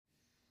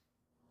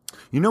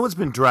You know what's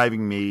been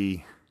driving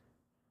me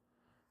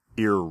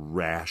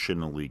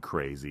irrationally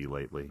crazy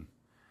lately?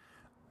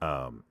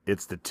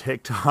 It's the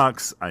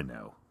TikToks. I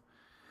know.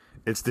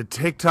 It's the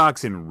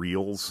TikToks and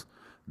Reels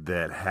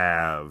that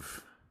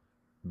have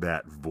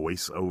that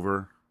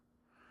voiceover.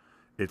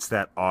 It's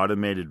that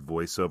automated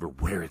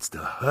voiceover where it's the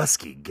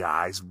husky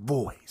guy's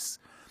voice,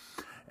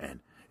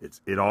 and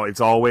it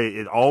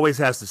always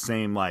has the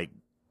same, like,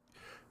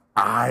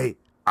 I'm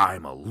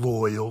a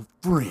loyal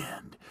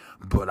friend,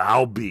 but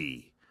I'll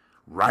be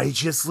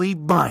righteously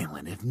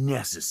violent if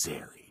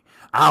necessary.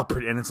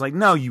 And it's like,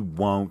 no, you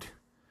won't.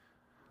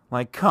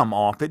 Like, come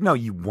off it. No,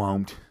 you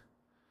won't.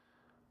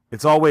 It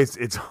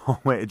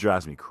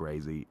drives me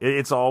crazy.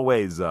 It's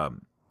always a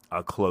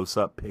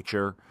close-up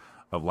picture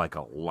of like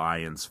a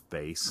lion's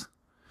face.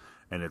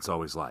 And it's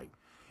always like,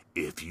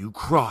 if you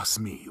cross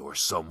me or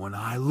someone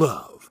I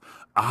love,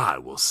 I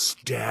will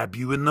stab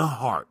you in the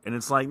heart. And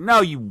it's like,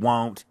 no, you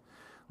won't.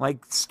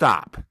 Like,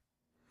 stop.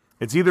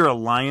 It's either a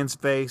lion's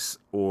face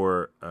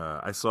or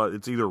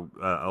it's either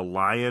a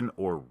lion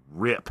or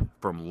Rip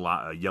from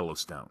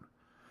Yellowstone.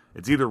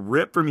 It's either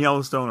Rip from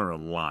Yellowstone or a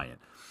lion.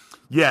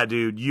 Yeah,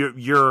 dude,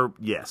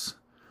 yes,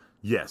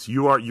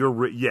 you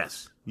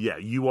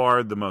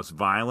are the most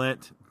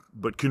violent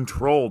but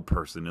controlled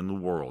person in the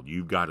world.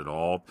 You've got it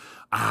all.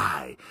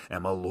 I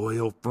am a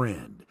loyal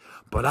friend,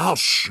 but I'll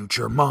shoot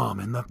your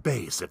mom in the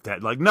face if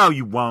that. Like, no,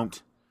 you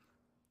won't.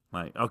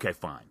 Like, okay,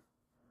 fine.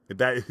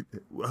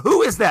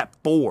 Who is that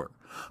for?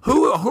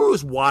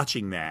 Who's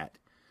watching that?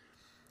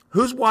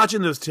 Who's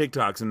watching those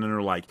TikToks and then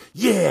they're like,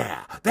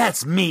 yeah,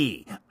 that's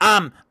me.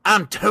 I'm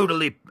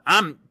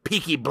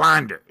Peaky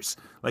Blinders.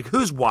 Like,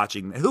 who's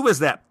watching? Who is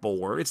that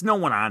for? It's no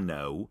one I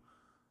know.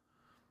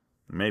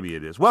 Maybe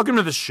it is. Welcome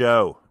to the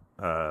show.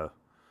 Yeah,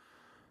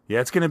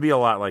 it's going to be a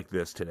lot like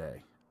this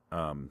today.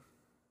 I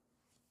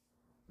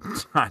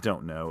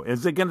don't know.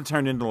 Is it going to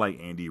turn into like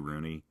Andy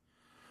Rooney?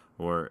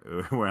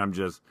 Or where I'm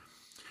just...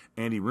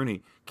 Andy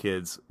Rooney,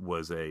 kids,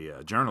 was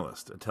a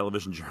journalist, a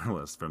television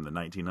journalist from the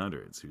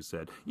 1900s who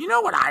said, you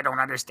know what I don't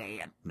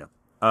understand? No.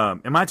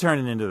 Am I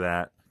turning into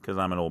that because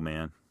I'm an old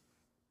man?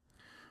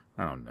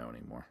 I don't know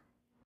anymore.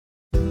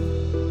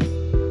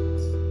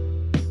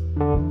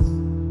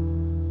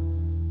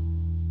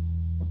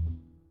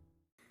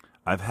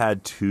 I've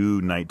had 2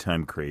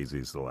 nighttime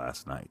crazies the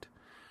last night.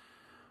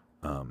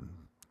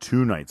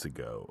 2 nights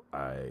ago,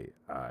 I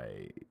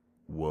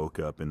woke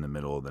up in the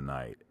middle of the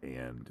night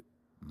and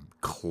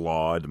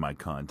clawed my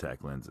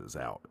contact lenses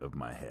out of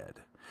my head.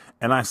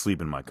 And I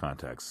sleep in my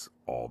contacts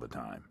all the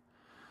time.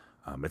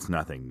 It's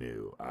nothing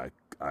new. I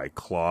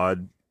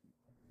clawed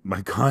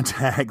my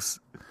contacts.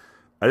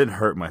 I didn't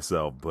hurt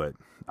myself, but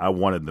I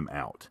wanted them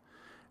out.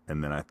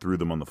 And then I threw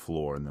them on the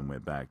floor and then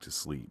went back to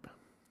sleep.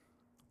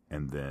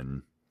 And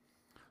then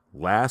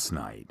last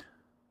night,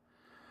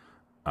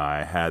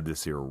 I had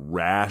this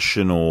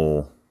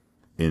irrational,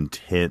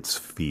 intense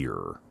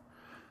fear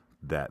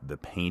that the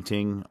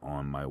painting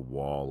on my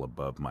wall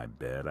above my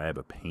bed, I have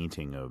a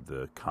painting of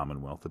the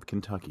Commonwealth of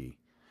Kentucky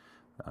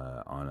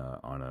on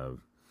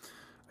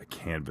a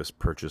canvas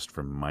purchased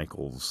from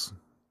Michael's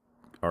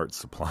Art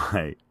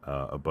Supply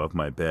above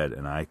my bed,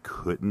 and I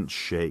couldn't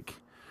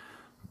shake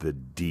the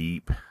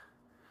deep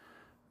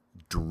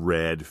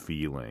dread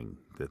feeling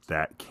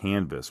that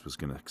canvas was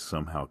going to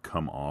somehow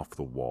come off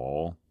the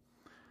wall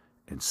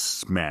and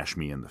smash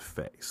me in the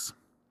face.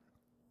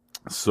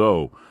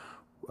 So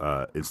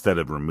instead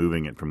of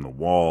removing it from the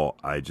wall,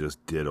 I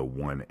just did a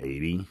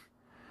 180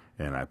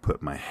 and I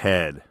put my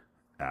head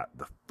at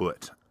the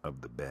foot of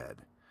the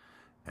bed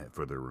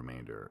for the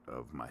remainder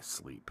of my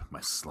sleep,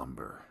 my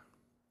slumber.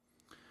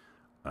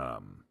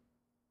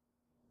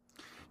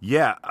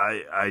 Yeah,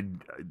 I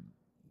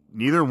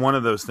neither one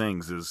of those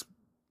things is,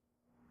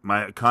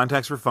 my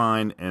contacts were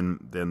fine,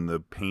 and then the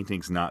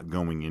painting's not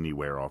going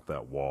anywhere off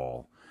that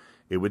wall.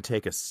 It would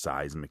take a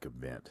seismic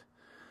event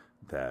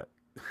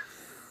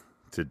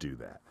to do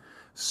that.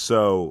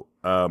 So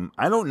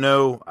I don't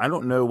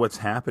know what's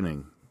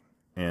happening,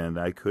 and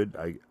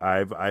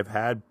I've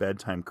had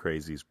bedtime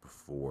crazies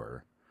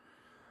before.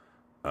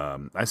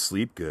 I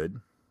sleep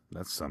good.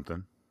 That's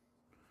something.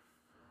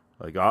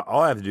 Like, all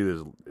I have to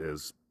do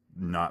is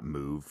not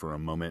move for a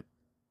moment,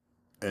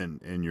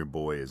 and your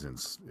boy is in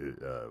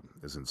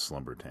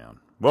Slumber Town.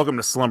 Welcome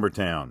to Slumber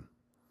Town.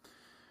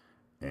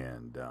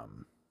 And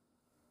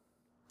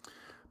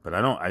but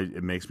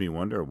it makes me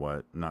wonder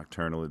what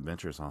nocturnal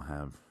adventures I'll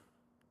have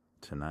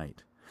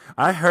tonight.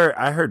 I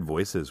heard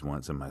voices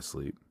once in my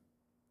sleep.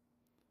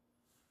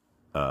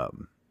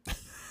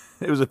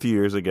 It was a few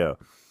years ago.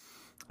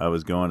 I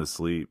was going to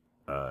sleep.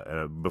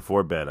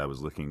 Before bed, I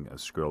was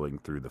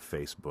scrolling through the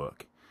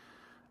Facebook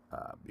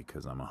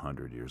because I'm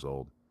 100 years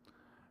old,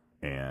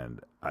 and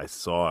I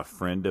saw a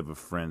friend of a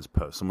friend's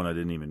post. Someone I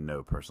didn't even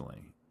know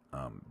personally.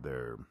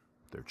 Their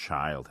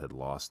child had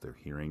lost their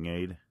hearing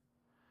aid,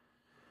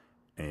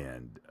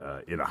 and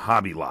in a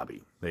Hobby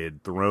Lobby, they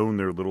had thrown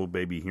their little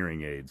baby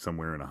hearing aid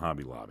somewhere in a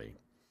Hobby Lobby,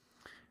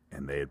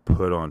 and they had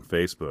put on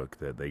Facebook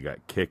that they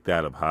got kicked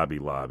out of Hobby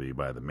Lobby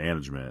by the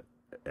management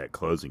at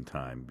closing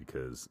time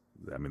because,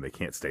 I mean, they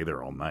can't stay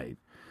there all night.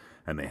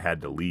 And they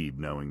had to leave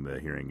knowing the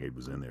hearing aid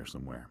was in there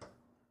somewhere.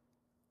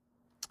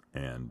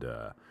 And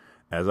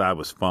as I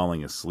was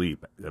falling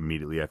asleep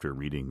immediately after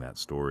reading that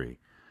story,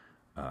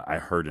 I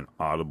heard an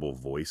audible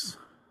voice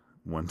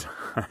one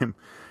time.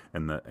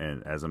 And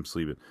as I'm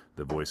sleeping,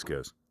 the voice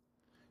goes,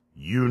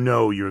 "You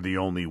know you're the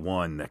only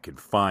one that can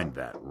find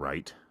that,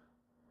 right?"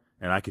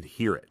 And I could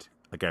hear it.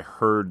 Like I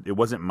heard, it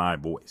wasn't my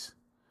voice.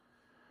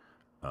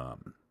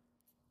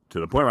 To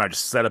the point where I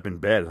just sat up in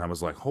bed and I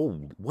was like,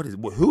 "Oh,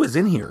 who is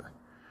in here?"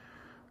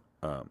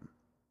 And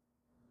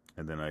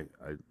then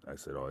I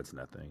said, "Oh, it's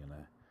nothing." And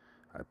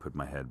I put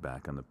my head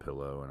back on the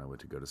pillow and I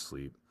went to go to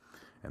sleep.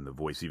 And the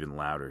voice even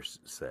louder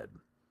said,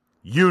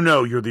 "You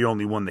know you're the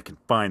only one that can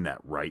find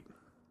that, right?"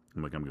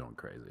 I'm like, I'm going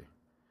crazy.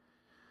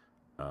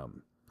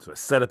 So I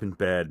sat up in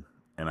bed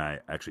and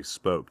I actually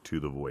spoke to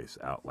the voice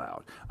out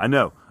loud. I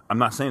know, I'm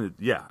not saying that,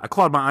 yeah, I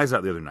clawed my eyes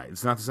out the other night.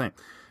 It's not the same.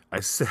 I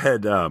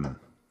said,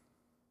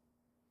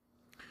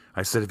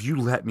 if you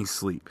let me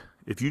sleep,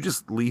 if you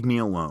just leave me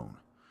alone,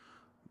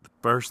 the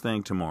first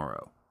thing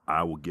tomorrow,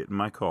 I will get in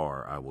my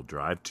car. I will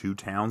drive 2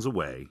 towns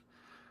away.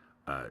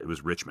 It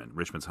was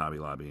Richmond's Hobby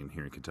Lobby in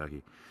here in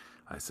Kentucky.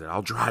 I said,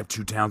 I'll drive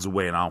 2 towns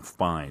away and I'll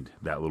find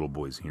that little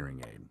boy's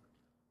hearing aid.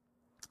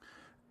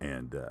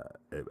 And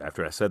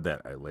after I said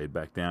that, I laid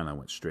back down. I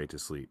went straight to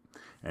sleep.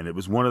 And it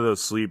was one of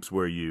those sleeps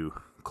where you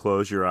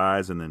close your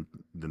eyes and then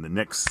the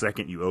next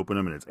second you open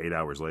them and it's 8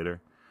 hours later.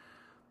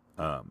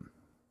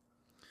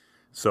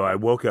 So I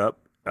woke up.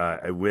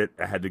 I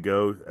had to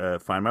go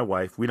find my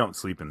wife. We don't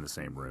sleep in the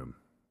same room.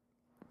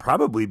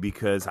 Probably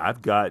because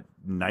I've got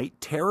night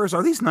terrors.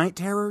 Are these night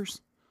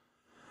terrors?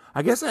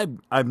 I guess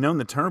I've known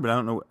the term, but I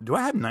don't know. Do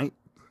I have night?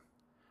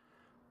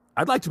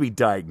 I'd like to be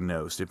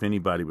diagnosed if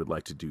anybody would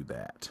like to do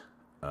that.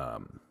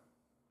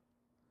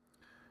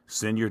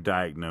 Send your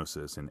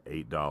diagnosis and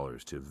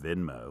 $8 to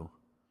Venmo.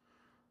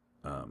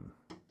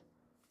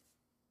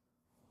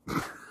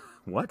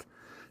 What?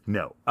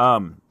 No.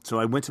 So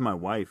I went to my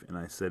wife and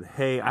I said,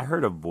 "Hey, I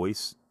heard a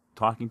voice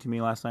talking to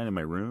me last night in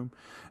my room."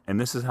 And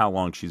this is how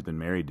long she's been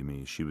married to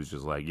me. She was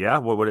just like, "Yeah,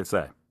 what would it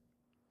say?"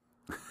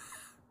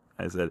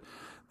 I said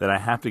that I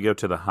have to go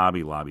to the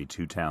Hobby Lobby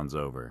 2 towns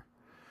over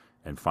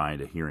and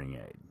find a hearing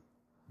aid.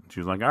 She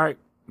was like, "All right,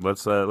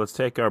 let's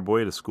take our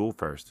boy to school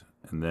first,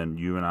 and then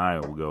you and I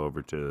will go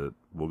over to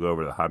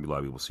the Hobby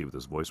Lobby. We'll see what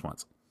this voice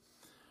wants."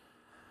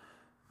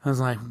 I was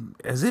like,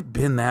 "Has it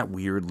been that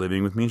weird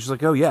living with me?" And she's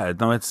like, "Oh yeah,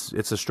 no, it's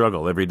a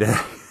struggle every day."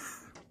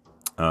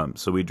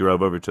 So we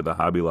drove over to the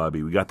Hobby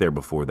Lobby. We got there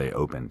before they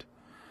opened,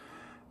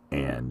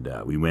 and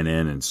we went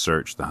in and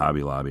searched the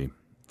Hobby Lobby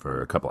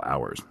for a couple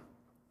hours,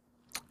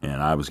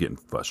 and I was getting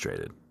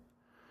frustrated.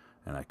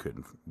 And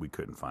we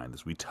couldn't find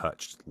this. We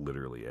touched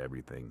literally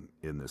everything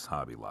in this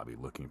Hobby Lobby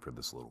looking for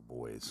this little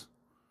boy's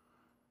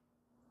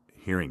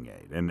hearing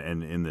aid. And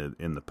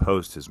in the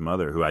post, his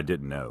mother, who I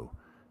didn't know,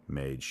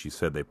 she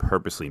said they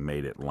purposely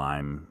made it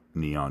lime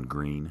neon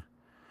green.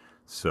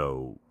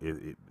 So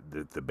if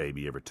the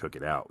baby ever took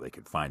it out, they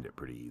could find it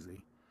pretty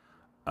easy.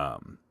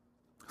 So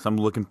I'm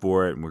looking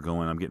for it and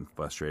I'm getting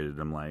frustrated.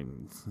 I'm like,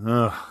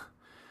 ugh,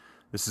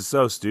 this is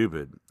so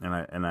stupid.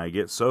 And I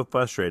get so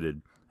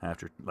frustrated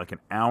after like an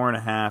hour and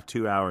a half,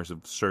 2 hours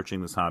of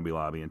searching this Hobby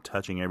Lobby and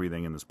touching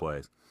everything in this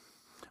place.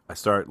 I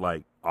start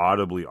like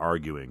audibly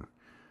arguing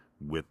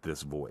with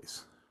this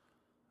voice.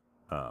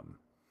 And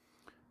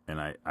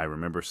I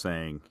remember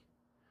saying,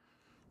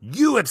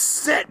 "You have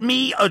set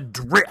me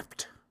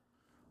adrift."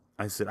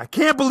 I said, "I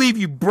can't believe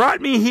you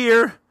brought me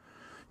here.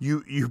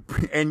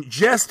 And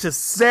just to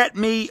set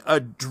me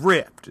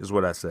adrift," is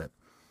what I said.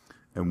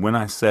 And when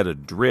I said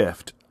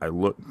adrift, I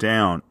looked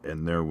down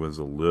and there was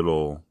a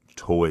little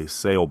toy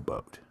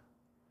sailboat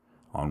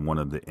on one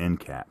of the end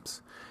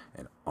caps.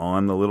 And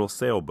on the little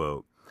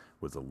sailboat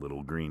was a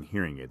little green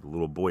hearing aid. The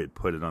little boy had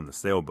put it on the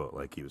sailboat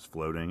like he was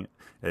floating it.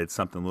 It's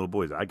something little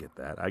boys, I get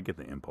that. I get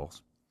the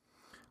impulse.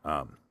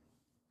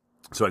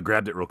 So I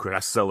grabbed it real quick. I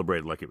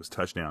celebrated like it was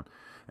touchdown.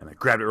 And I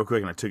grabbed it real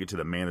quick and I took it to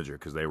the manager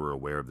because they were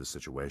aware of the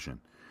situation.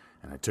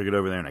 And I took it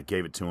over there and I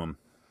gave it to him.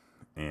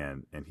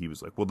 And he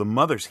was like, "Well, the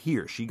mother's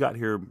here. She got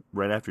here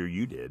right after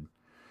you did.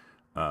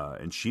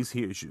 And she's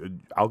here.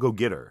 I'll go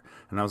get her."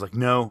 And I was like,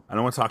 "No, I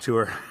don't want to talk to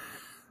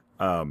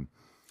her."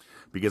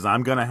 Because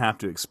I'm going to have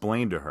to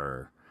explain to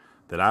her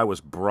that I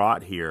was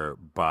brought here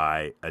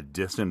by a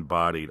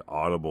disembodied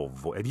audible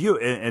voice.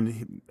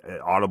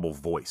 Audible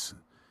voice.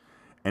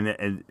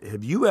 And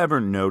have you ever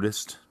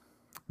noticed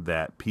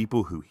that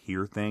people who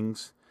hear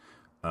things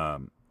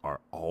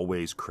are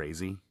always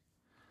crazy?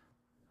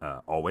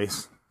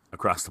 Always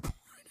across the board.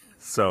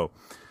 So,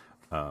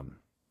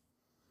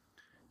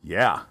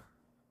 yeah.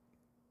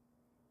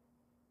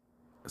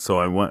 So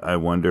I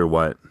wonder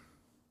what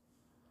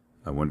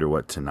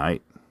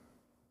tonight.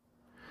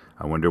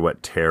 I wonder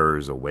what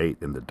terrors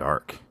await in the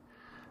dark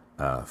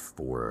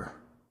for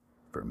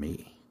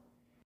me.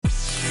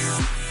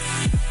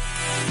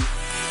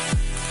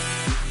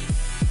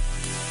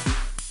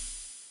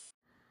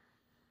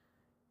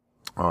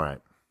 All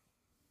right.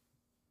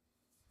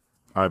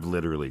 I've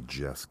literally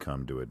just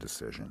come to a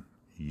decision.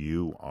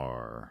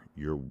 You're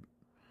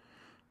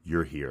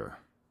here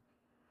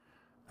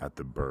at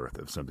the birth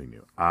of something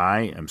new.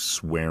 I am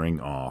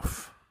swearing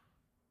off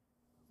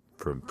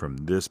from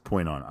this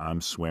point on.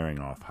 I'm swearing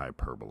off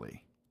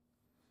hyperbole.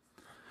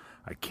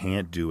 I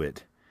can't do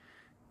it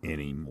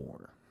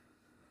anymore.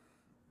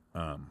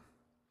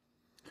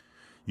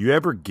 You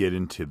ever get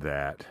into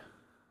that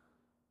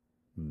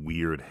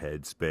weird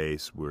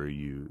headspace where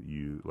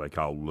you like,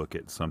 I'll look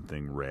at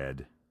something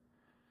red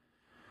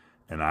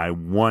and I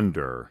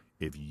wonder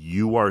if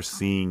you are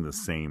seeing the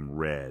same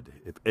red,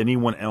 if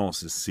anyone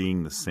else is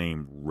seeing the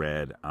same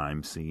red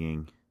I'm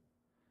seeing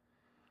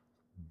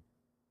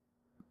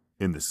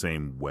in the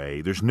same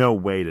way. There's no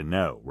way to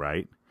know,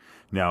 right?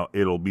 Now,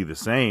 it'll be the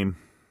same,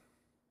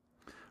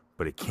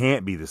 but it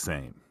can't be the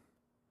same.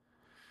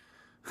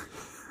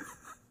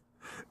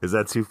 Is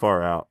that too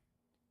far out?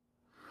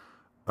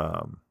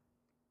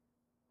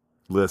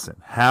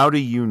 Listen, how do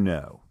you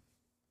know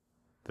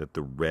that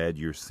the red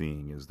you're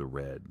seeing is the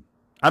red?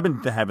 I've been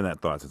having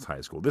that thought since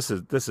high school. This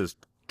is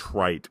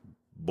trite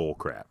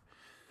bullcrap.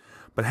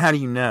 But how do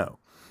you know?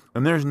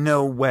 And there's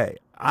no way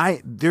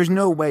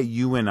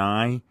you and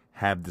I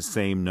have the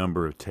same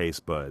number of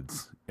taste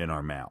buds in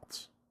our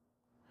mouths.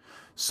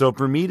 So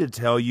for me to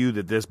tell you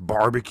that this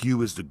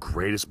barbecue is the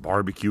greatest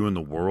barbecue in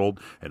the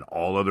world and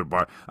all other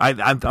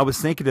I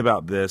was thinking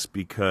about this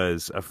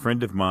because a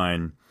friend of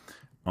mine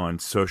on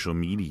social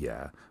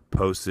media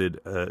posted,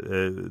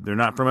 they're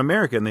not from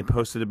America, and they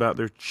posted about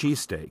their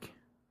cheesesteak.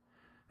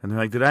 And they're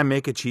like, did I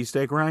make a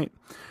cheesesteak right?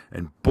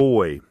 And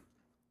boy,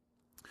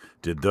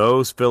 did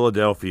those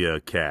Philadelphia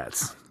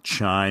cats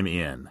chime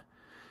in.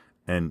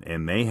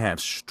 And they have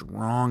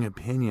strong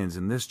opinions,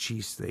 and this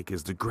cheesesteak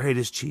is the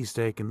greatest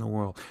cheesesteak in the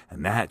world,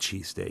 and that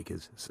cheesesteak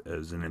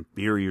is an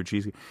inferior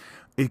cheesesteak.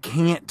 It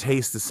can't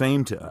taste the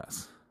same to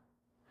us.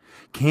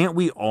 Can't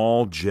we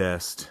all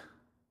just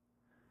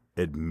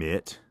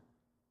admit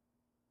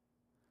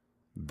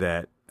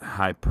that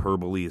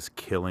hyperbole is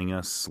killing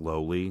us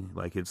slowly?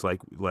 Like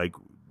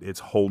it's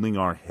holding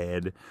our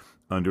head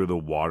under the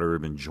water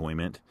of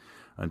enjoyment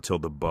until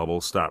the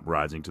bubbles stop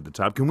rising to the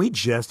top. Can we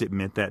just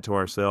admit that to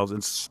ourselves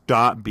and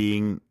stop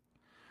being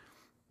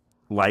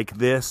like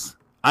this?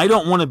 I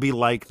don't want to be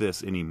like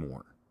this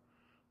anymore.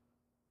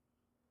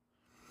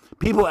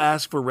 People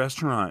ask for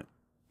restaurant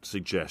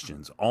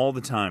suggestions all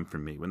the time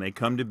from me when they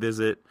come to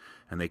visit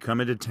and they come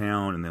into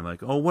town and they're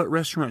like, oh, what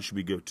restaurant should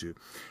we go to?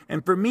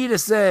 And for me to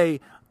say,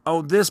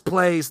 oh, this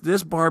place,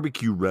 this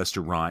barbecue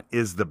restaurant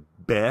is the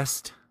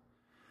best.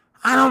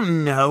 I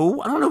don't know.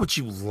 I don't know what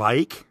you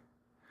like.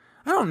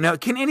 I don't know.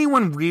 Can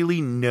anyone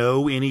really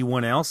know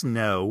anyone else?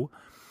 No.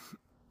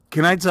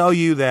 Can I tell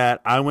you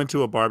that I went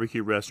to a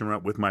barbecue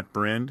restaurant with my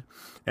friend,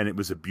 and it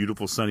was a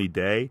beautiful sunny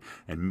day,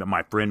 and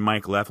my friend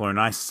Mike Leffler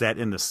and I sat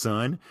in the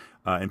sun,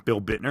 and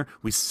Bill Bittner,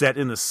 we sat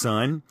in the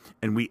sun,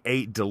 and we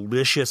ate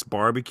delicious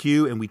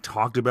barbecue, and we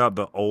talked about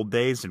the old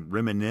days and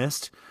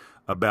reminisced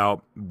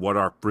about what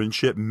our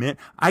friendship meant.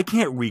 I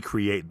can't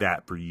recreate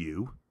that for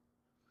you.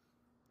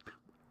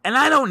 And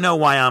I don't know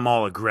why I'm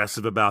all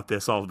aggressive about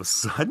this all of a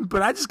sudden,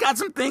 but I just got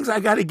some things I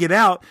got to get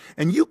out,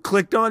 and you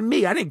clicked on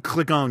me. I didn't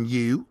click on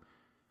you.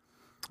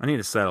 I need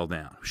to settle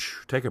down.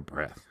 Take a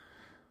breath.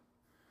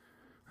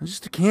 I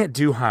just can't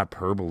do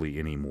hyperbole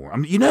anymore. I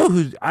mean, you know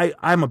who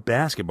I'm a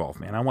basketball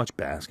fan. I watch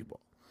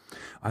basketball.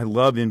 I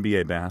love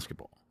NBA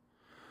basketball.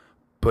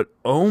 But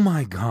oh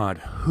my God,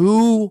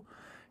 who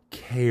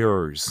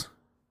cares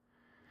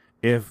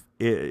if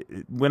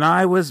when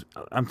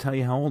I'm telling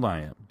you how old I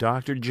am.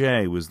 Dr.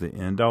 J was the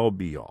end-all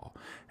be-all.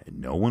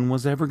 And no one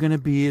was ever going to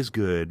be as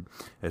good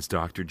as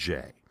Dr.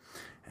 J.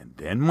 And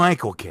then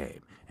Michael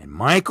came. And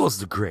Michael's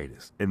the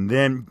greatest. And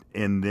then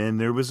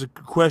there was a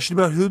question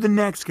about who the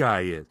next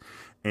guy is.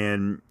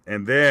 And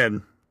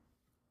then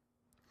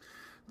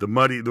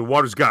the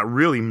waters got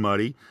really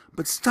muddy.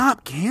 But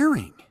stop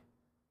caring.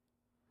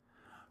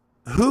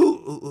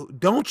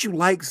 Don't you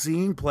like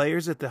seeing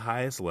players at the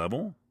highest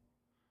level?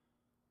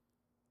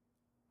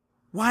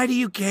 Why do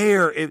you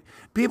care if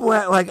people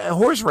like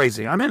horse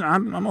racing? I'm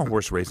a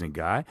horse racing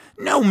guy.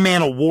 No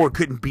man of war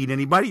couldn't beat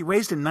anybody. He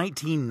raced in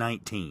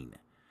 1919.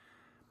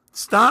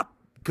 Stop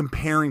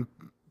comparing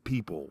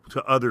people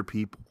to other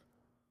people.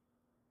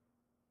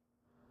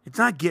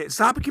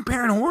 Stop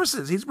comparing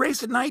horses. He's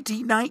raced in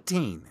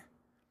 1919.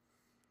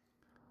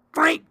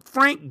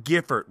 Frank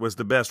Gifford was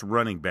the best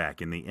running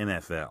back in the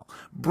NFL.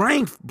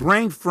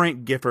 Bring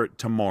Frank Gifford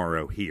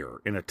tomorrow here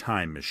in a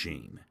time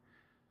machine.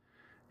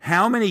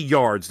 How many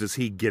yards does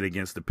he get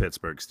against the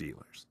Pittsburgh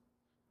Steelers?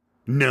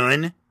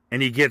 None.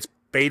 And he gets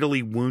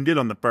fatally wounded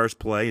on the first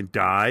play and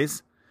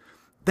dies.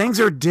 Things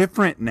are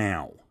different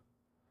now.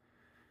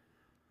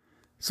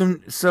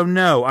 So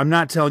no, I'm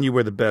not telling you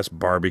where the best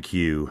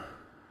barbecue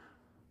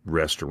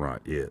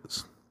restaurant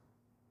is.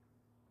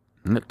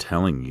 I'm not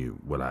telling you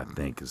what I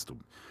think is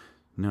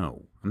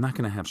No, I'm not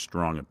going to have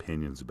strong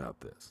opinions about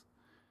this.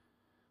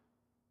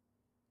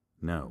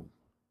 No.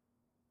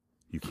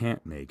 You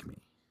can't make me.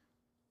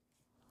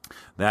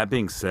 That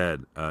being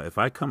said, if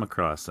I come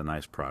across a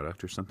nice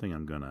product or something,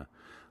 I'm gonna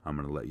I'm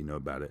going to let you know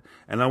about it.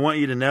 And I want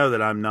you to know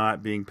that I'm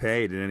not being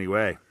paid in any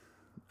way,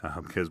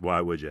 because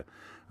why would you?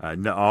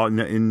 In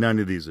none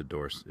of these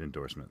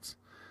endorsements.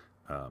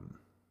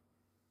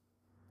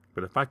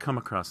 But if I come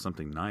across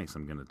something nice,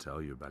 I'm going to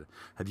tell you about it.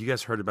 Have you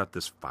guys heard about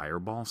this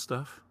Fireball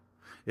stuff?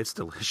 It's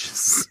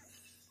delicious.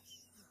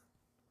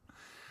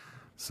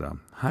 So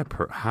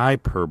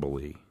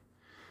hyperbole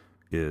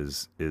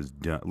is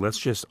done. Let's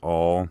just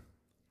all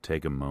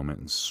take a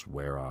moment and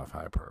swear off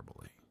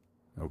hyperbole.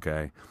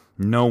 Okay?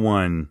 No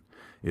one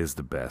is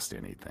the best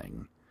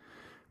anything.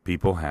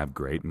 People have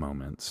great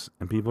moments,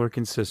 and people are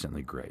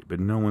consistently great, but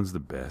no one's the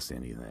best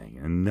anything,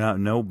 and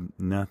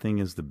nothing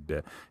is the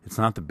best. It's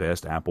not the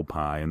best apple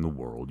pie in the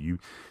world.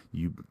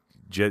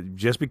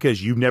 Just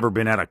because you've never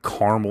been out of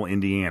Carmel,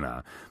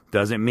 Indiana,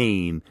 doesn't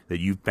mean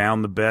that you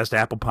found the best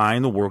apple pie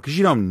in the world, because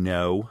you don't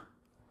know.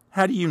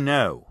 How do you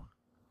know?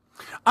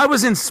 I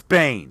was in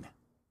Spain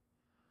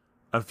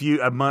a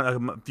few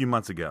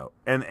months ago,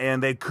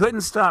 and they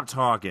couldn't stop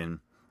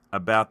talking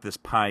about this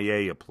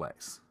paella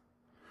place.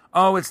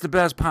 Oh, it's the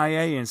best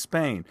paella in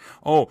Spain.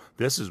 Oh,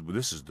 this is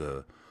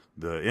the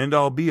end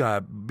all be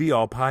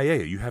all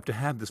paella. You have to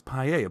have this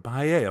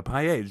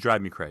paella. It's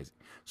driving me crazy.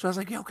 So I was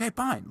like, yeah, okay,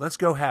 fine. Let's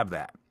go have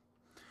that.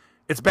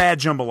 It's bad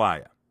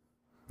jambalaya.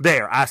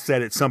 There, I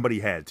said it.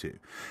 Somebody had to.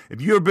 If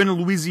you've ever been to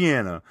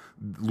Louisiana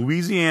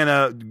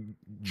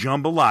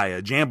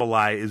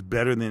jambalaya is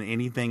better than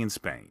anything in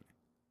Spain.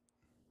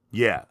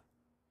 Yeah.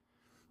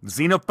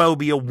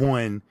 Xenophobia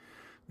 1,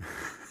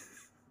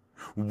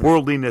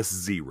 worldliness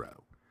 0.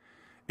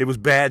 It was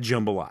bad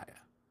jambalaya.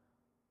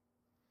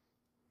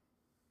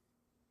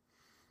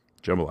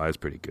 Jambalaya is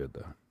pretty good,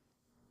 though.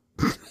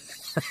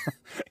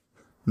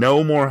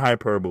 No more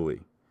hyperbole.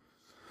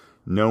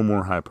 No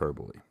more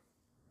hyperbole.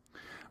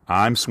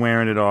 I'm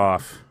swearing it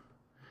off.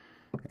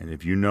 And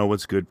if you know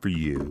what's good for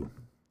you,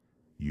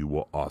 you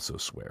will also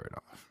swear it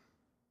off.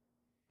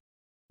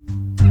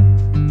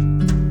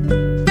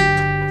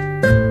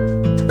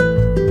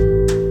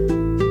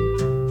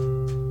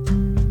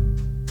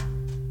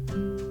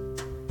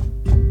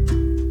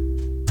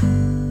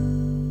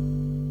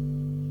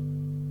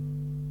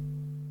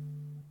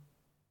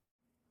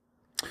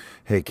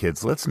 Hey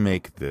kids, let's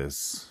make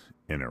this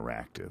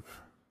interactive.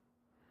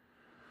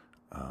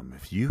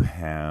 If you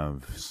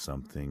have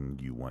something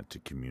you want to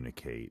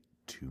communicate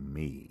to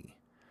me,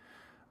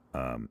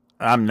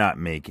 I'm not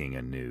making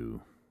a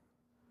new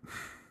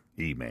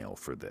email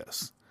for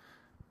this.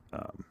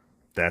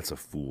 That's a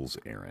fool's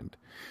errand.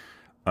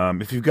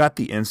 If you've got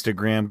the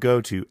Instagram,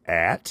 go to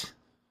 @,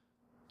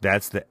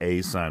 that's the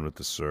A sign with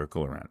the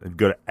circle around it.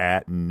 Go to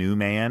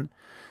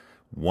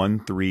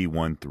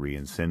 @newman1313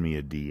 and send me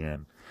a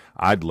DM.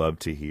 I'd love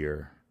to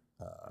hear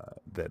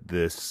that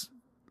this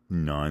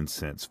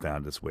nonsense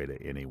found its way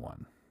to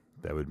anyone.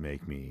 That would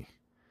make me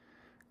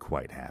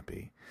quite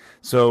happy.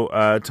 So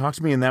talk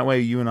to me in that way.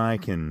 You and I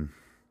can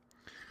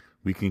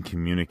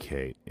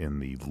communicate in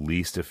the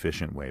least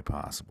efficient way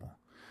possible,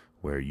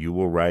 where you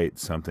will write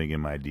something in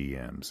my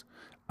DMs.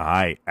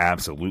 I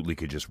absolutely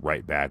could just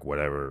write back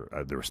whatever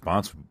the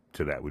response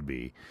to that would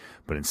be,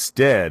 but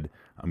instead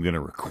I'm going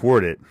to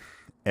record it,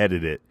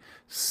 edit it,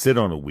 sit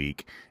on it a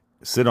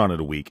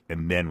week,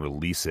 and then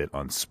release it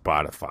on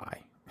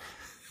Spotify.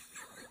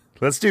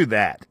 Let's do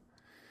that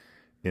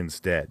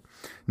instead.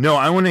 No,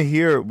 I want to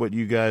hear what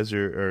you guys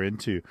are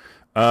into.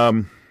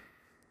 Tonight.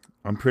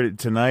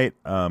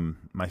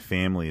 My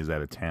family is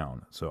out of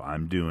town, so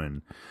I'm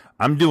doing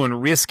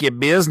risky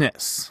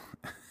business.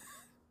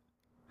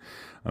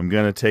 I'm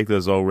gonna take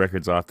those old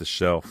records off the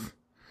shelf.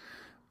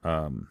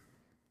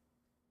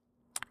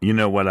 You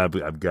know what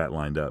I've got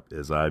lined up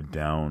is I've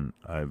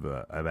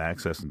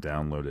accessed and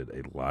downloaded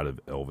a lot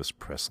of Elvis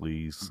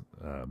Presley's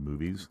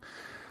movies.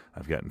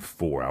 I've gotten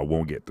 4. I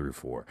won't get through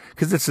 4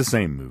 because it's the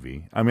same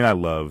movie. I mean, I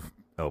love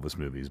Elvis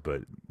movies,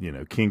 but you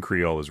know, King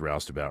Creole is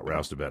Roustabout.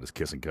 Roustabout is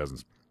Kissing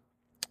Cousins.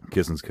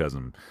 Kissing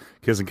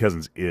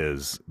Cousins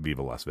is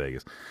Viva Las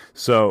Vegas.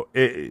 So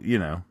he's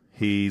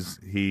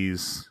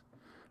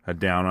a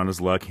down on his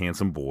luck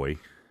handsome boy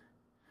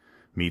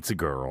meets a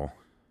girl.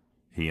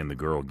 He and the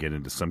girl get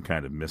into some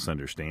kind of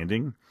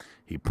misunderstanding.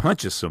 He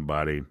punches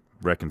somebody,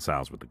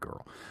 reconciles with the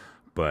girl.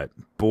 But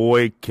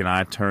boy, can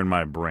I turn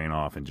my brain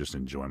off and just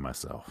enjoy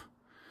myself.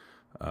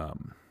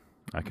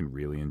 I can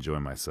really enjoy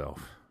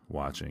myself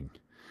watching.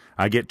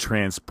 I get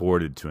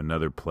transported to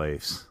another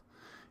place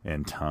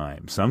and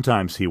time.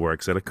 Sometimes he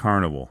works at a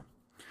carnival.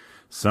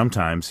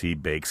 Sometimes he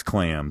bakes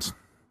clams.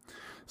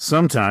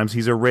 Sometimes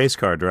he's a race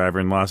car driver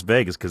in Las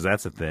Vegas, because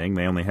that's a thing.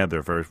 They only had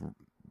their first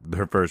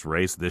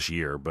race this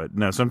year. But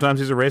no,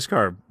 sometimes he's a race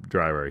car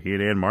driver. He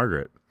and Ann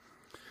Margaret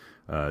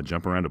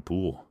jump around a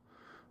pool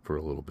for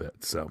a little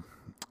bit. So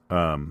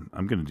I'm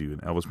going to do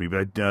an Elvis movie.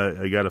 But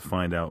I got to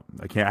find out.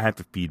 I have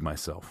to feed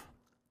myself.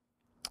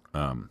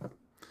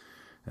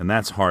 And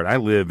that's hard. I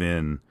live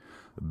in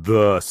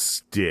the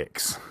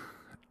sticks.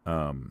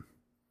 I'm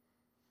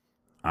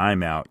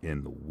out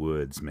in the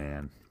woods,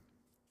 man.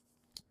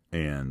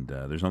 And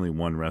there's only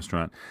one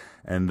restaurant,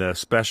 and the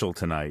special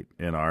tonight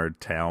in our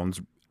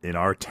town's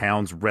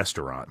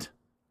restaurant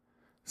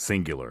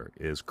singular,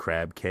 is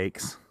crab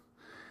cakes.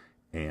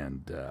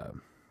 And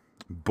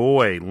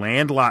boy,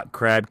 landlocked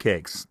crab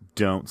cakes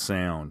don't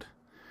sound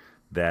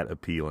that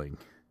appealing.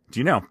 Do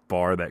you know how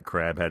far that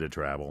crab had to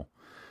travel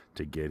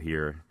to get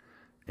here,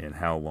 and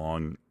how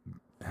long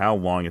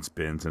it's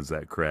been since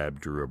that crab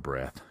drew a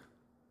breath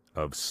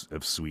of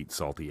sweet,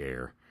 salty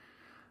air?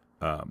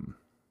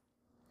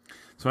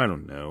 So I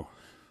don't know.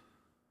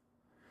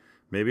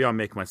 Maybe I'll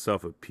make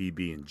myself a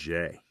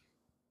PB&J.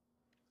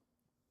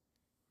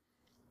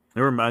 It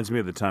reminds me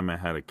of the time I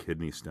had a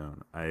kidney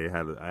stone.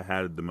 I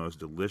had the most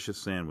delicious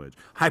sandwich.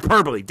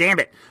 Hyperbole, damn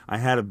it! I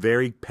had a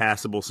very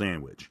passable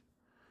sandwich.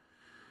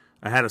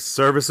 I had a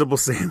serviceable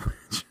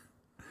sandwich.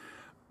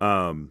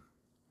 From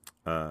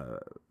a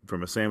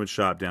sandwich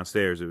shop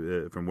downstairs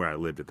from where I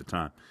lived at the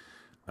time.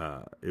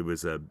 It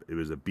was a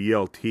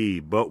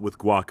BLT, but with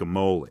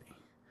guacamole.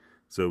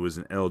 So it was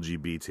an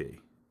LGBT,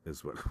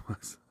 is what it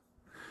was.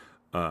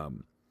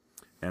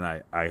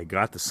 And I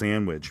got the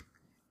sandwich,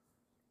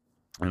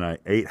 and I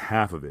ate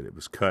half of it. It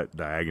was cut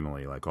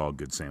diagonally, like all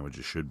good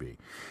sandwiches should be.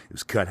 It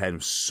was cut,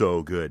 had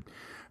so good.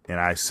 And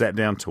I sat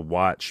down to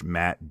watch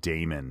Matt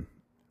Damon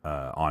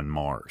on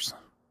Mars.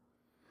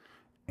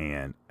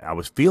 And I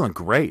was feeling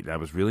great. I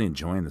was really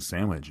enjoying the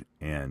sandwich.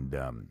 And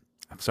I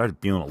started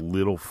feeling a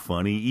little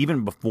funny,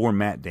 even before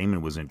Matt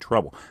Damon was in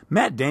trouble.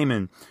 Matt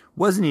Damon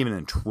wasn't even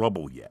in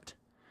trouble yet.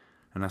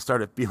 And I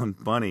started feeling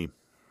funny.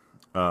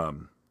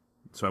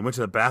 So I went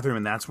to the bathroom,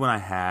 and that's when I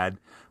had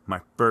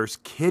my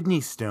first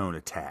kidney stone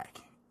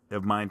attack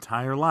of my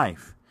entire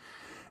life.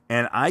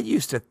 And I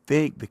used to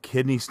think the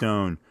kidney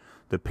stone,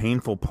 the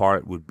painful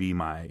part would be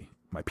my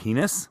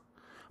penis.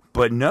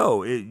 But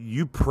no,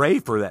 you pray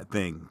for that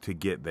thing to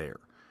get there.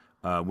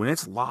 When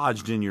it's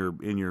lodged in your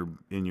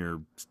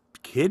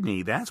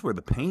kidney, that's where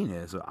the pain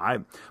is.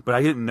 But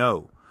I didn't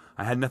know.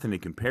 I had nothing to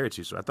compare it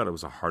to, so I thought it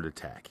was a heart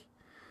attack.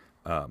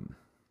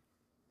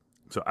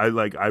 So I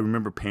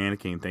remember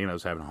panicking and thinking I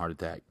was having a heart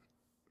attack.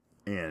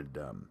 And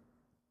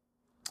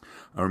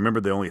I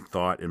remember the only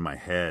thought in my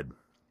head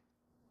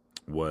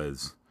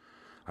was,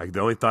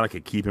 the only thought I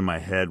could keep in my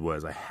head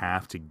was, I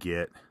have to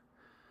get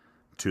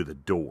to the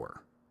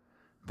door.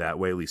 That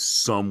way at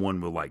least someone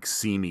will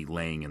see me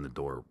laying in the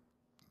doorway.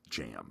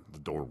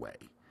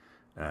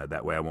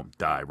 That way I won't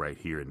die right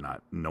here, and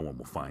no one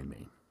will find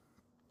me.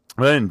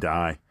 I didn't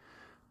die.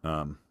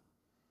 But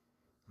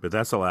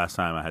that's the last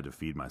time I had to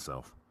feed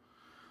myself.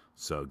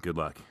 So good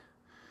luck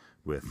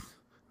with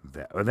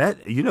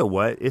that. You know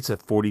what? It's a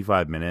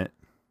 45-minute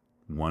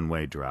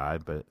one-way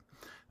drive, but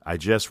I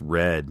just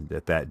read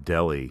that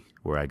deli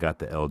where I got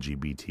the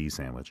LGBT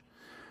sandwich,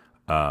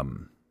 they're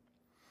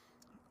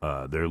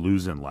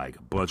losing a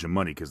bunch of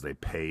money because they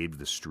paved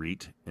the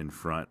street in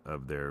front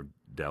of their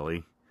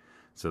deli,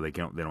 so they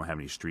don't have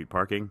any street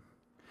parking.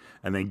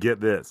 And then get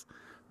this.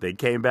 They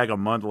came back a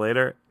month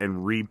later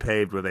and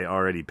repaved where they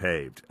already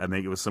paved. I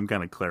think it was some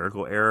kind of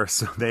clerical error.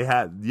 So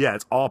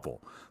it's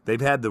awful.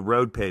 They've had the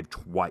road paved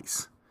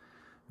twice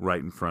right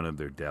in front of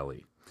their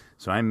deli.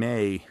 So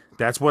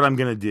that's what I'm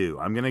going to do.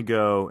 I'm going to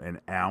go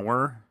an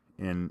hour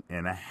and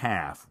a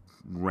half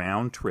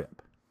round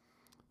trip,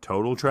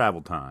 total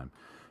travel time,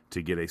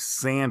 to get a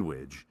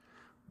sandwich,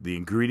 the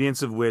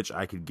ingredients of which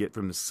I could get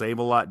from the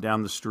Save-A-Lot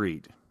down the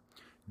street,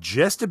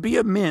 just to be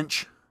a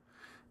mensch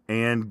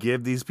and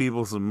give these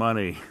people some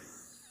money.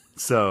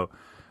 So,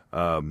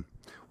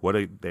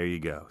 there you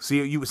go.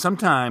 See,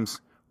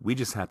 sometimes we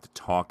just have to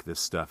talk this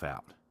stuff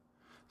out.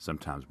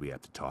 Sometimes we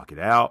have to talk it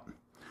out,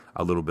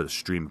 a little bit of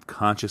stream of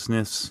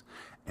consciousness,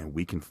 and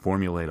we can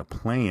formulate a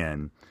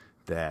plan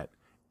that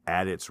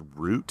at its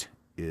root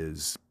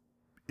is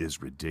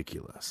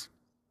ridiculous.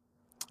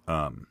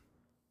 I've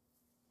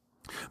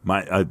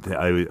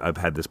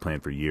had this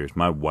plan for years.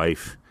 My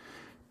wife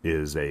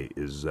is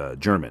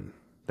German.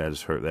 That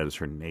is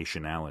her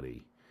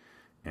nationality,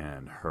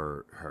 and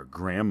her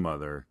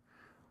grandmother,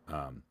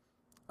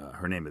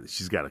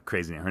 she's got a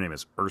crazy name. Her name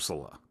is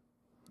Ursula.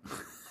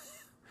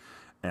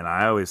 And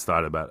I always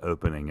thought about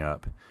opening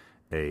up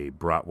a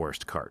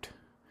bratwurst cart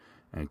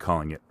and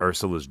calling it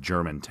Ursula's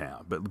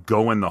Germantown, but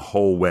going the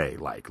whole way,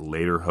 like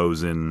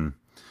lederhosen,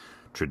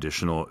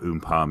 traditional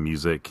oompa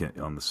music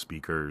on the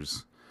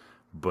speakers,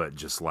 but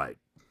just like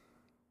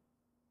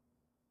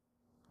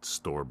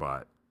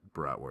store-bought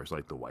bratwurst,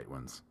 like the white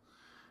ones,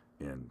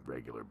 in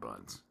regular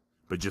buns.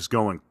 But just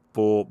going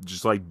full,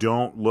 just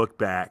don't look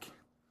back.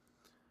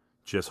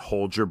 Just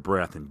hold your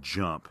breath and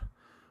jump.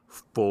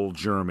 Full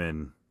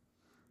German.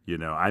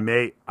 I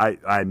may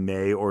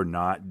or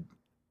not.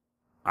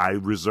 I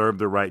reserve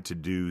the right to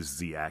do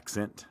the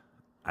accent.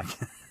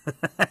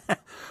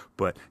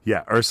 But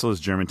yeah, Ursula's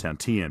Germantown.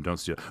 TM, don't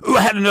steal. Ooh,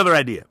 I had another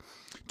idea.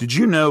 Did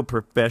you know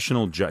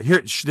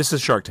this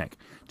is Shark Tank.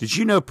 Did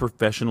you know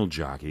professional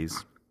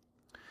jockeys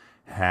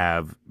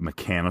have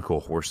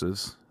mechanical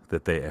horses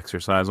that they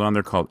exercise on?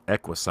 They're called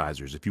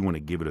equicizers. If you want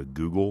to give it a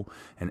Google,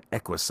 an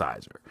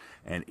equicizer.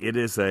 And it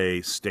is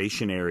a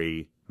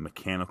stationary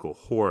mechanical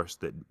horse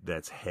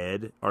that's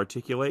head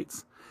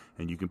articulates,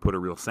 and you can put a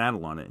real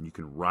saddle on it and you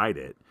can ride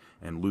it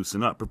and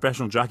loosen up.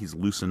 Professional jockeys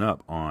loosen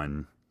up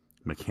on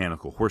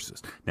mechanical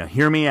horses. Now,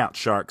 hear me out,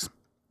 sharks.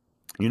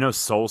 You know,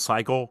 Soul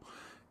Cycle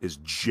is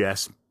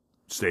just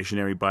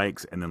stationary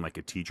bikes and then like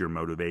a teacher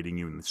motivating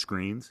you in the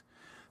screens.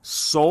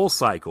 Soul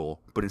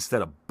Cycle, but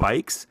instead of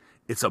bikes,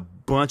 it's a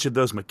bunch of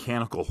those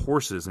mechanical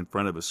horses in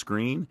front of a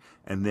screen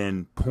and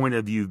then point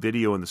of view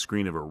video on the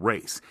screen of a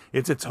race.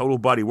 It's a total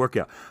body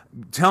workout.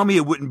 Tell me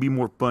it wouldn't be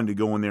more fun to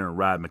go in there and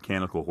ride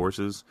mechanical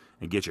horses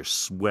and get your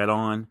sweat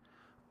on.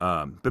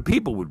 But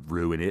people would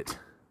ruin it.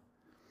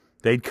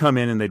 They'd come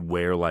in and they'd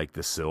wear like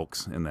the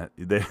silks and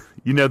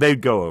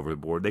they'd go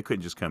overboard. They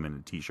couldn't just come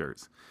in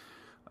t-shirts.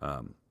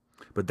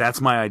 But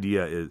that's my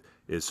idea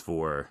is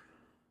for,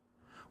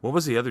 what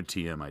was the other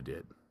TM I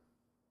did?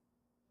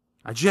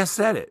 I just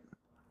said it.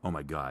 Oh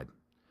my God.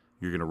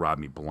 You're going to rob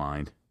me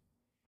blind.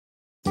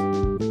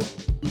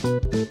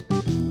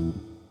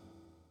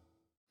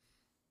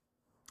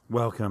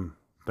 Welcome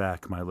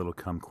back, my little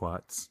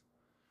kumquats.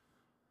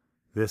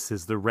 This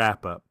is the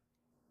wrap-up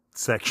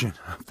section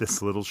of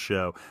this little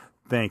show.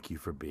 Thank you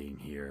for being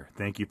here.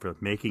 Thank you for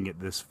making it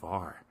this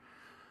far.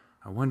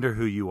 I wonder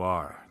who you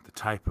are,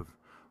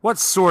 what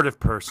sort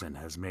of person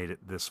has made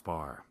it this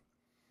far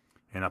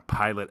in a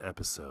pilot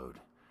episode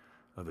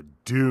of a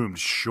doomed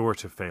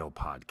sure-to-fail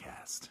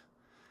podcast.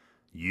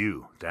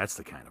 That's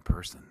the kind of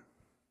person.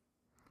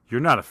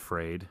 You're not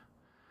afraid.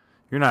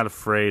 You're not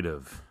afraid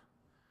of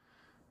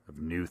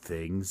new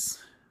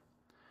things.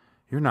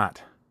 You're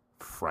not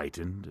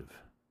frightened of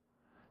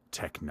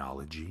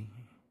technology.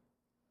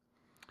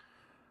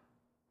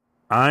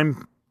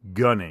 I'm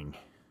gunning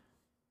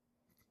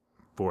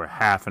for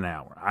half an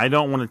hour. I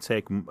don't want to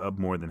take up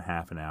more than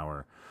half an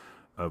hour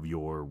of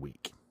your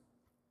week.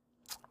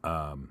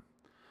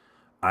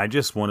 I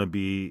just want to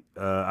be,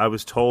 I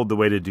was told the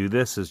way to do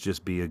this is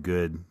just be a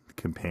good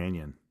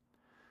companion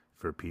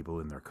for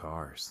people in their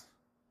cars.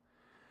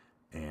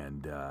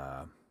 And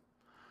I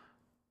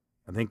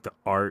think the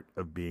art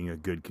of being a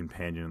good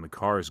companion in the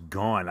car is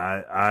gone.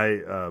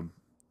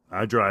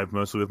 I drive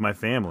mostly with my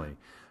family.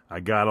 I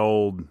got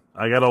old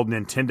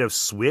Nintendo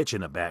Switch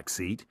in the back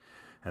seat,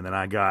 and then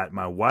I got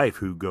my wife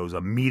who goes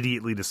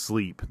immediately to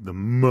sleep the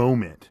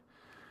moment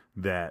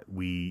that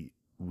we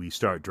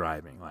start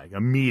driving, like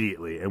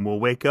immediately, and we'll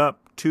wake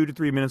up 2 to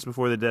 3 minutes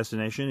before the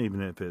destination,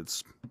 even if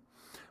it's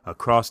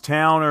across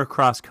town or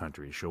across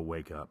country. She'll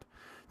wake up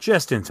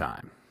just in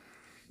time,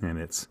 and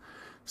it's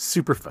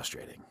super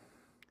frustrating.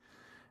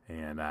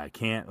 And I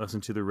can't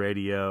listen to the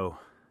radio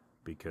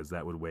because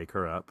that would wake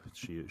her up.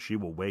 She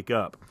will wake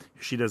up.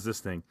 She does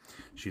this thing.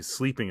 She's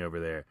sleeping over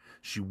there.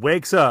 She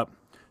wakes up,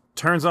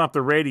 turns off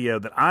the radio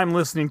that I'm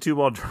listening to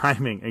while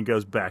driving, and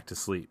goes back to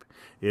sleep.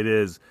 It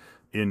is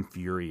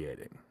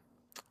infuriating.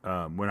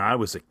 When I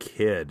was a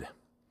kid,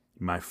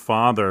 my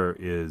father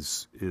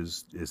is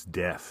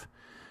deaf,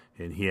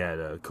 and he had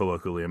a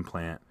cochlear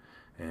implant,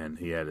 and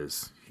he had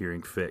his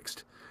hearing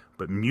fixed.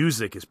 But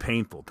music is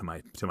painful to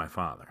my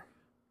father.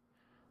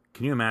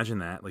 Can you imagine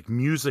that? Like,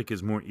 music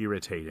is more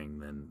irritating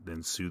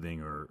than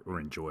soothing or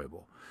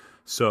enjoyable.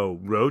 So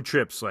road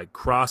trips like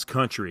cross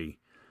country,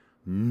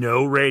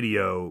 no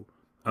radio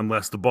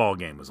unless the ball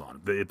game was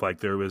on. If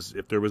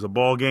there was a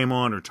ball game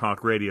on or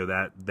talk radio,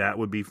 that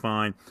would be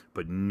fine.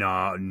 But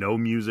no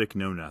music,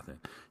 no nothing.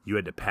 You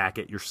had to pack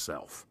it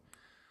yourself.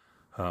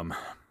 And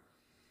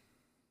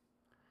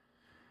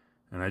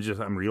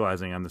I'm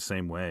realizing I'm the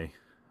same way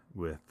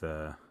with.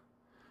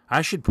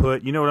 I should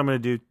put. You know what I'm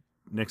going to do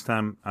next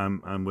time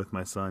I'm with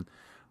my son,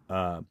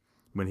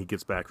 when he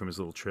gets back from his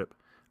little trip.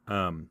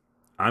 I'm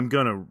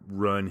gonna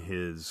run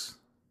his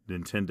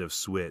Nintendo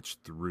Switch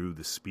through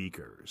the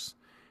speakers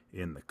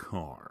in the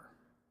car.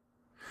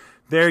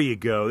 There you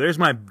go. There's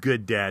my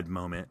good dad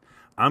moment.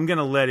 I'm going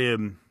to let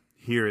him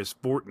hear his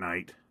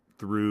Fortnite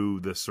through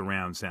the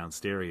surround sound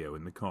stereo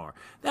in the car.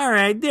 All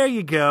right, there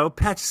you go.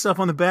 Pat yourself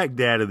on the back,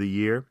 Dad of the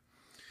Year.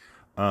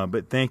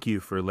 But thank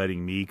you for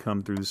letting me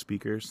come through the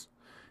speakers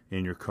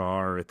in your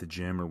car or at the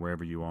gym or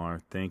wherever you are.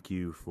 Thank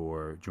you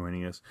for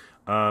joining us.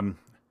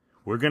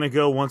 We're going to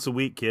go once a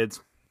week,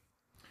 kids.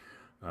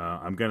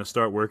 I'm going to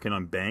start working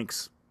on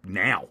banks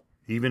now.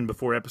 Even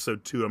before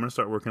episode 2, I'm going to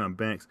start working on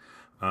banks.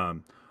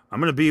 I'm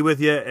going to be with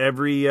you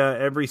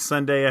every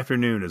Sunday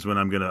afternoon is when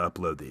I'm going to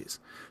upload these.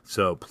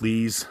 So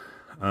please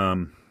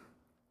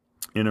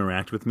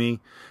interact with me,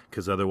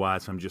 because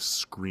otherwise I'm just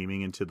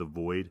screaming into the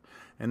void,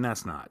 and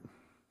that's not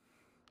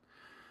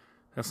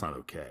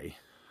okay.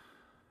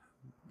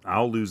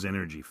 I'll lose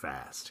energy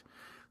fast.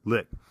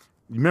 Look,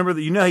 remember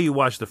that, you know how you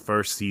watch the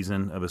first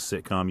season of a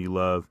sitcom you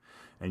love,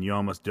 and you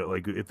almost do,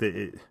 like,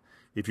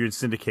 if you're in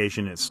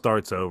syndication, it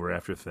starts over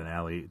after the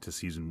finale to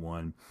season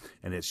 1,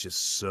 and it's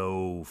just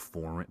so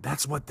foreign.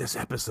 That's what this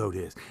episode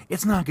is.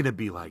 It's not going to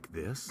be like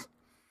this.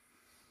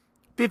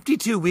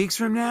 52 weeks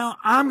from now,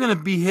 I'm going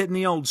to be hitting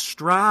the old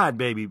stride,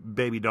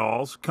 baby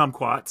dolls.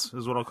 Kumquats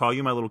is what I'll call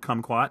you, my little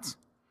kumquats.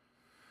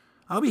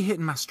 I'll be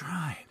hitting my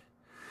stride.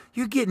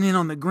 You're getting in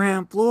on the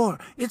ground floor.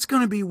 It's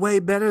going to be way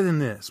better than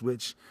this,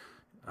 which,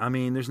 I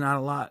mean, there's not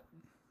a lot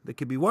that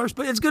could be worse,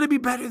 but it's going to be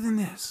better than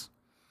this.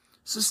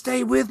 So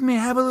stay with me.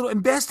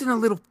 Invest in a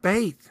little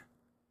faith.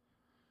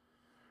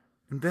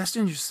 Invest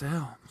in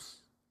yourselves.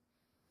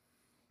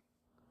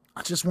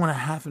 I just want a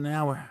half an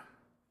hour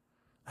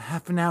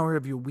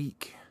of your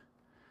week.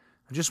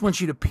 I just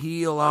want you to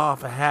peel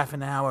off a half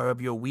an hour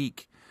of your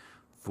week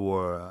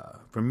for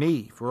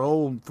me, for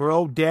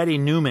old Daddy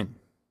Newman.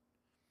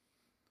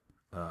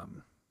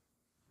 I'm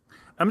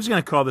just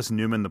gonna call this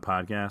Newman the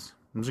podcast.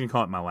 I'm just gonna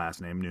call it my last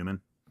name,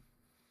 Newman.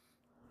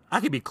 I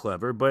could be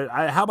clever, but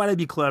how about I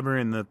be clever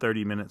in the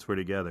 30 minutes we're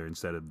together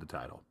instead of the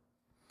title?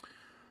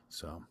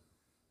 So,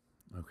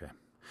 okay.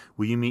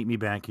 Will you meet me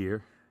back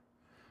here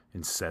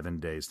in 7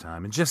 days'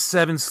 time? In just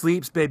 7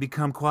 sleeps, baby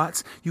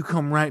kumquats, you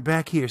come right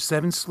back here.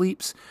 7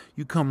 sleeps,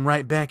 you come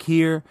right back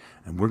here,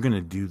 and we're going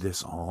to do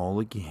this all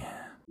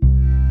again.